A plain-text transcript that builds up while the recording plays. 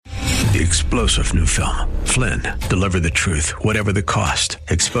the explosive new film, Flynn, deliver the truth, whatever the cost,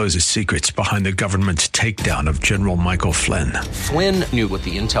 exposes secrets behind the government's takedown of General Michael Flynn. Flynn knew what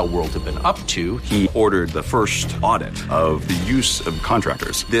the intel world had been up to. He ordered the first audit of the use of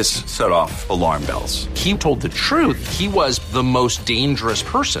contractors. This set off alarm bells. He told the truth. He was the most dangerous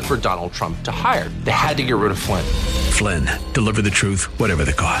person for Donald Trump to hire. They had to get rid of Flynn. Flynn, deliver the truth, whatever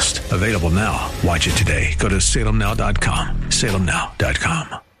the cost. Available now. Watch it today. Go to salemnow.com.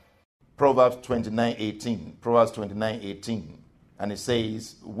 salemnow.com. Proverbs 29:18. Proverbs 29:18. And it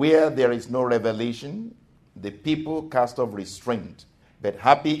says, where there is no revelation, the people cast off restraint. But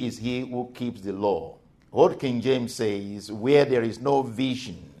happy is he who keeps the law. Old King James says, where there is no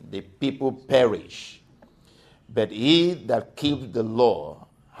vision, the people perish. But he that keeps the law,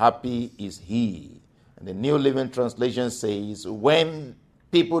 happy is he. And the New Living Translation says, when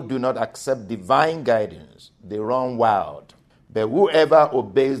people do not accept divine guidance, they run wild. But whoever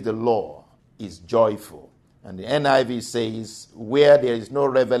obeys the law is joyful. And the NIV says, where there is no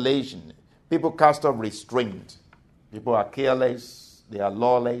revelation, people cast off restraint. People are careless, they are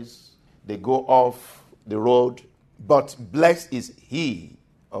lawless, they go off the road. But blessed is he,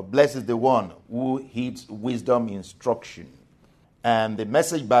 or blessed is the one who heeds wisdom instruction. And the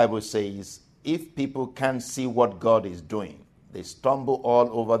Message Bible says, if people can't see what God is doing, they stumble all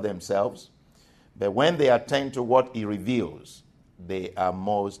over themselves. But when they attend to what he reveals, they are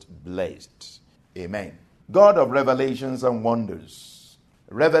most blessed. Amen. God of revelations and wonders.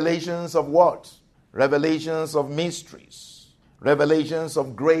 Revelations of what? Revelations of mysteries. Revelations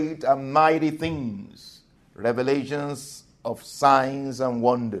of great and mighty things. Revelations of signs and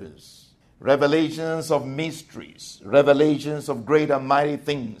wonders. Revelations of mysteries. Revelations of great and mighty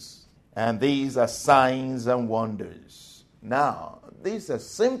things. And these are signs and wonders. Now, these are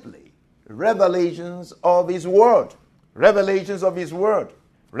simply revelations of his word. Revelations of his word.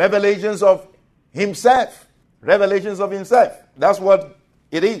 Revelations of himself. Revelations of himself. That's what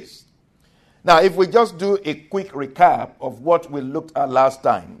it is. Now, if we just do a quick recap of what we looked at last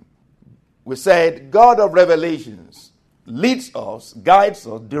time, we said God of revelations leads us, guides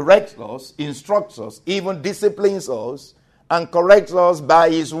us, directs us, instructs us, even disciplines us, and corrects us by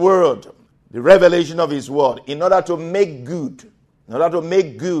his word. The revelation of his word, in order to make good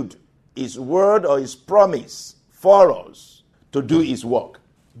his word or his promise for us to do his work.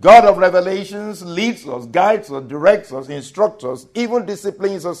 God of revelations leads us, guides us, directs us, instructs us, even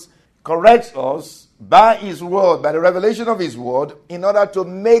disciplines us, corrects us by his word, by the revelation of his word, in order to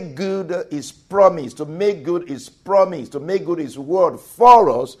make good his promise, to make good his promise, to make good his word for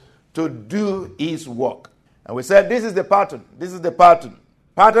us to do his work. And we said this is the pattern. This is the pattern.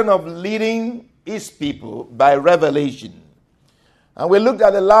 Pattern of leading his people by revelation. And we looked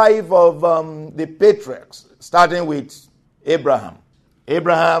at the life of the patriarchs, starting with Abraham,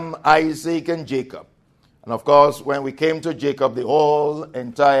 Isaac, and Jacob. And of course, when we came to Jacob, the whole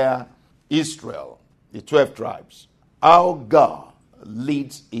entire Israel, the 12 tribes, how God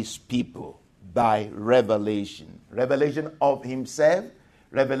leads his people by revelation. Revelation of himself,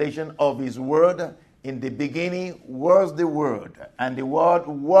 revelation of his word. In the beginning was the Word, and the Word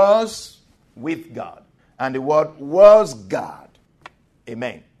was with God, and the Word was God.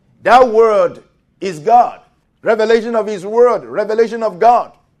 Amen. That Word is God. Revelation of his word, revelation of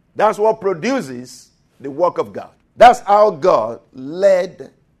God. That's what produces the work of God. That's how God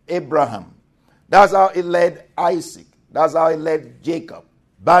led Abraham. That's how he led Isaac. That's how he led Jacob.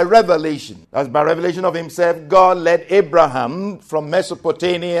 By revelation. That's by revelation of himself. God led Abraham from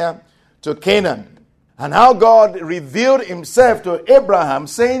Mesopotamia to Canaan. And how God revealed himself to Abraham,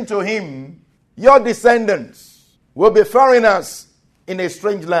 saying to him, your descendants will be foreigners in a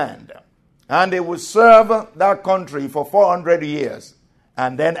strange land. And they will serve that country for 400 years.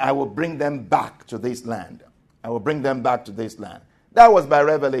 And then I will bring them back to this land. I will bring them back to this land. That was by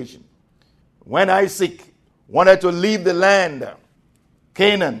revelation. When Isaac wanted to leave the land,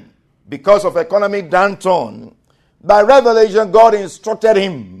 Canaan, because of economic downturn, by revelation, God instructed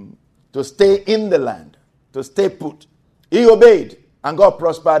him to stay in the land, to stay put. He obeyed, and God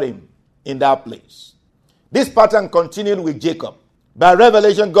prospered him in that place. This pattern continued with Jacob. By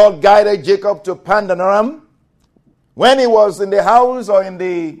revelation, God guided Jacob to Paddan-aram. When he was in the house or in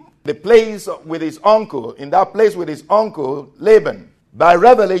the place with his uncle, in that place with his uncle Laban, by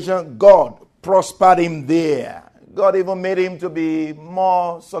revelation, God prospered him there. God even made him to be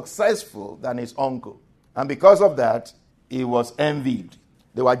more successful than his uncle. And because of that, he was envied.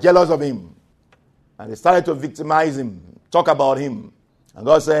 They were jealous of him. And they started to victimize him, talk about him. And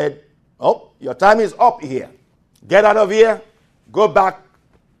God said, oh, your time is up here. Get out of here. Go back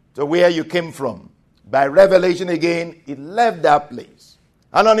to where you came from. By revelation again, he left that place.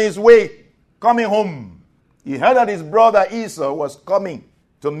 And on his way, coming home, he heard that his brother Esau was coming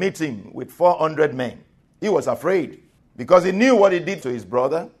to meet him with 400 men. He was afraid because he knew what he did to his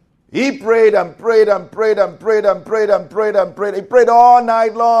brother. He prayed and prayed and prayed and prayed and prayed and prayed and prayed. He prayed all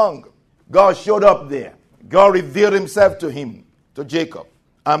night long. God showed up there. God revealed himself to him, to Jacob.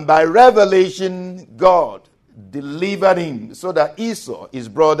 And by revelation, God delivered him so that Esau, his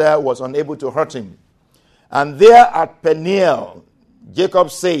brother, was unable to hurt him. And there at Peniel,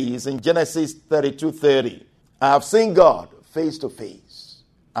 Jacob says in Genesis 32:30, I have seen God face to face,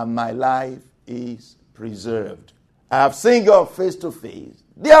 and my life is preserved. I have seen God face to face.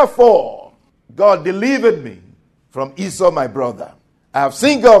 Therefore, God delivered me from Esau, my brother. I have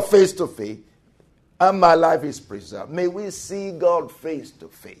seen God face to face, and my life is preserved. May we see God face to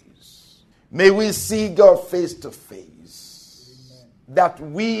face. May we see God face to face. Amen. That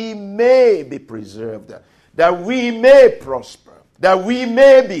we may be preserved, that we may prosper, that we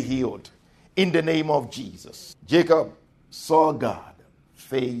may be healed in the name of Jesus. Jacob saw God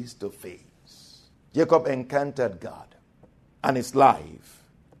face to face. Jacob encountered God, and his life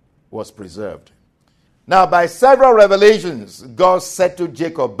was preserved. Now, by several revelations, God settled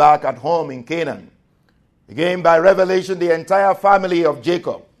Jacob back at home in Canaan. Again, by revelation, the entire family of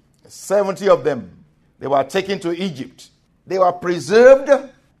Jacob, 70 of them, they were taken to Egypt. They were preserved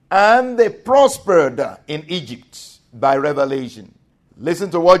and they prospered in Egypt by revelation. Listen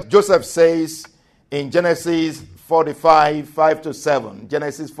to what Joseph says in Genesis 45, 5-7.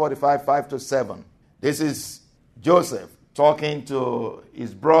 Genesis 45, 5-7. This is Joseph talking to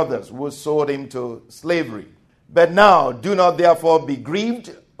his brothers who sold him to slavery. But now, do not therefore be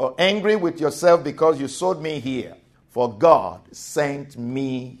grieved or angry with yourself because you sold me here. For God sent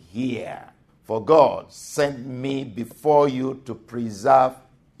me here. For God sent me before you to preserve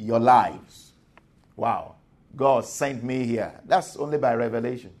your lives. Wow. God sent me here. That's only by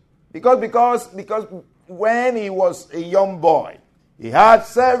revelation. Because when he was a young boy, he had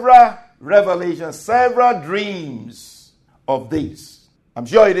several revelations, several dreams of this. I'm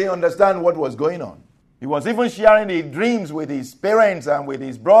sure he didn't understand what was going on. He was even sharing the dreams with his parents and with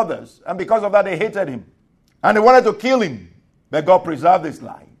his brothers. And because of that, they hated him. And they wanted to kill him. But God preserved his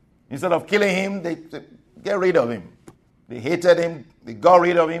life. Instead of killing him, they get rid of him. They hated him. They got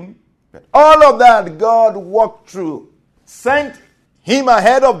rid of him. But all of that, God walked through, sent him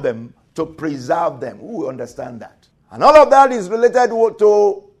ahead of them to preserve them. Who will understand that? And all of that is related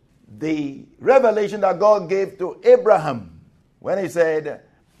to the revelation that God gave to Abraham when he said,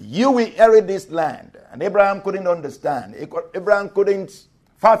 you will inherit this land. And Abraham couldn't understand. Abraham couldn't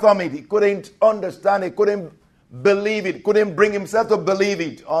fathom it. He couldn't understand. He couldn't believe it. Couldn't bring himself to believe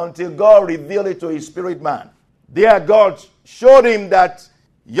it until God revealed it to his spirit man. There God showed him that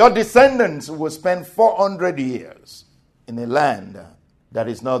your descendants will spend 400 years in a land that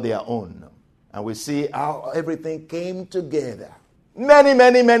is not their own. And we see how everything came together. Many,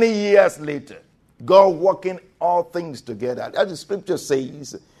 many, many years later, God working all things together. As the scripture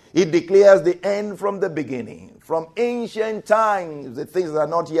says, it declares the end from the beginning, from ancient times, the things that are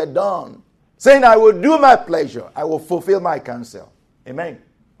not yet done. Saying, I will do my pleasure. I will fulfill my counsel. Amen.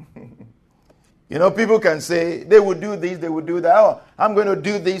 You know, people can say, they will do this, they will do that. Oh, I'm going to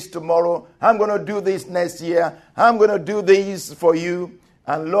do this tomorrow. I'm going to do this next year. I'm going to do this for you.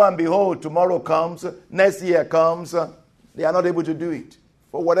 And lo and behold, tomorrow comes, next year comes. They are not able to do it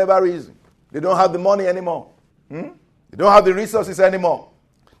for whatever reason. They don't have the money anymore. They don't have the resources anymore.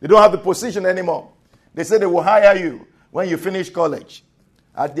 They don't have the position anymore. They say they will hire you when you finish college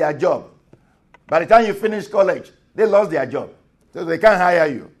at their job. By the time you finish college, they lost their job. So they can't hire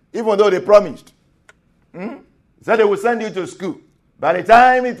you, even though they promised. They said they will send you to school. By the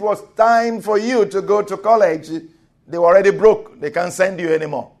time it was time for you to go to college, they were already broke. They can't send you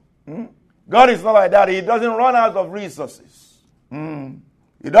anymore. God is not like that. He doesn't run out of resources.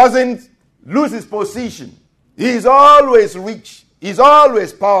 He doesn't lose his position. He is always rich. He's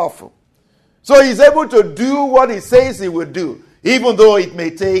always powerful. So he's able to do what he says he will do, even though it may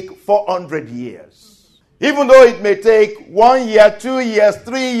take 400 years. Even though it may take 1 year, 2 years,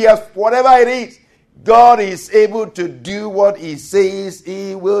 3 years, whatever it is, God is able to do what he says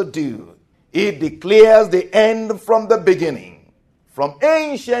he will do. He declares the end from the beginning, from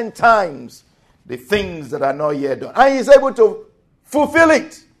ancient times, the things that are not yet done. And he's able to fulfill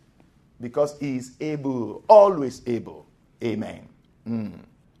it because he is able, always able. Amen.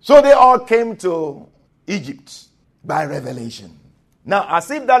 So they all came to Egypt by revelation. Now,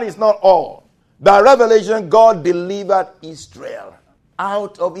 as if that is not all, by revelation, God delivered Israel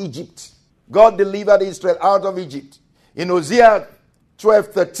out of Egypt. God delivered Israel out of Egypt. In Hosea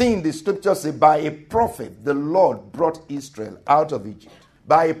 12:13, the scripture says, by a prophet, the Lord brought Israel out of Egypt.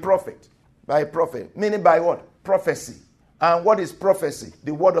 By a prophet. By a prophet. Meaning by what? Prophecy. And what is prophecy?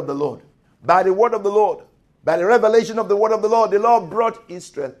 The word of the Lord. By the word of the Lord. By the revelation of the word of the Lord brought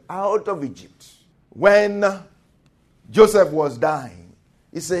Israel out of Egypt. When Joseph was dying,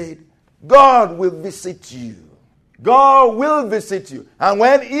 he said, God will visit you. God will visit you. And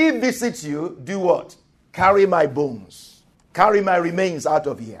when he visits you, do what? Carry my bones. Carry my remains out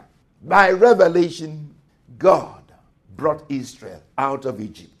of here. By revelation, God brought Israel out of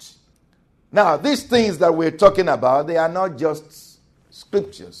Egypt. Now, these things that we're talking about, they are not just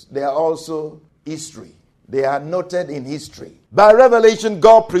scriptures. They are also history. They are noted in history. By revelation,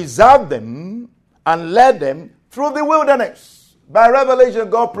 God preserved them and led them through the wilderness. By revelation,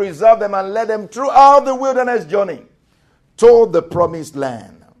 God preserved them and led them throughout the wilderness journey toward the promised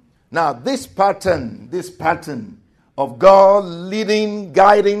land. Now, this pattern of God leading,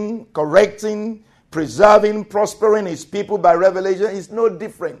 guiding, correcting, preserving, prospering his people by revelation is no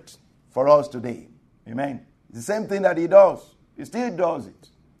different for us today. Amen. It's the same thing that he does. He still does it.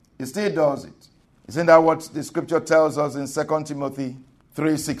 He still does it. Isn't that what the scripture tells us in 2 Timothy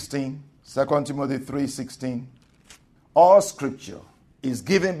 3:16? 2 Timothy 3:16. All scripture is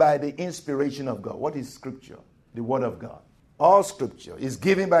given by the inspiration of God. What is scripture? The word of God. All scripture is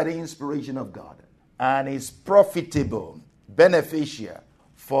given by the inspiration of God and is profitable, beneficial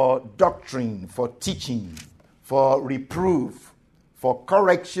for doctrine, for teaching, for reproof, for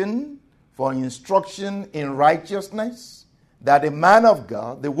correction, for instruction in righteousness, that the man of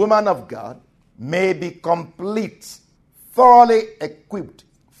God, the woman of God, may be complete, thoroughly equipped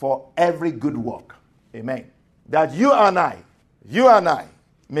for every good work. Amen. That you and I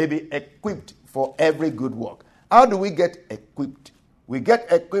may be equipped for every good work. How do we get equipped? We get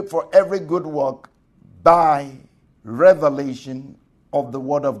equipped for every good work by revelation of the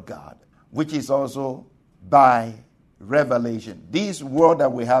Word of God, which is also by revelation. This word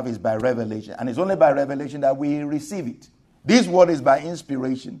that we have is by revelation, and it's only by revelation that we receive it. This word is by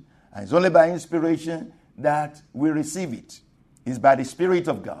inspiration, and it's only by inspiration that we receive it. It's by the Spirit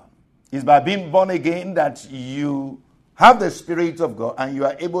of God. It's by being born again that you have the Spirit of God and you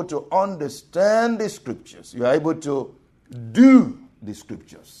are able to understand the scriptures. You are able to do the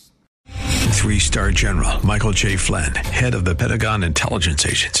scriptures. 3-star General Michael J. Flynn, head of the Pentagon Intelligence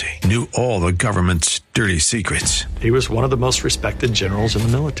Agency, knew all the government's dirty secrets. He was one of the most respected generals in the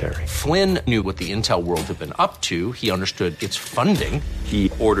military. Flynn knew what the intel world had been up to. He understood its funding. He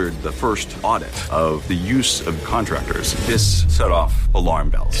ordered the first audit of the use of contractors. This set off alarm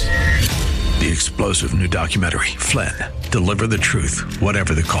bells. The explosive new documentary, Flynn, Deliver the Truth,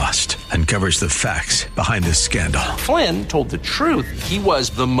 Whatever the Cost, uncovers the facts behind this scandal. Flynn told the truth. He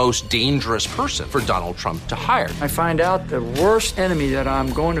was the most dangerous person for Donald Trump to hire. I find out the worst enemy that I'm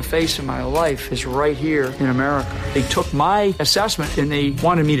going to face in my life is right here in America. They took my assessment and they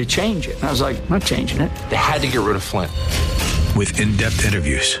wanted me to change it. And I was like, I'm not changing it. They had to get rid of Flynn. With in-depth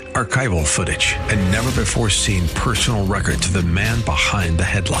interviews, archival footage, and never-before-seen personal records of the man behind the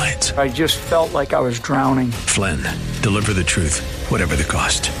headlines. I just felt like I was drowning. Flynn, Deliver the Truth, Whatever the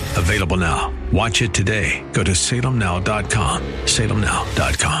Cost. Available now. Watch it today. Go to salemnow.com.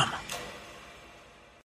 salemnow.com.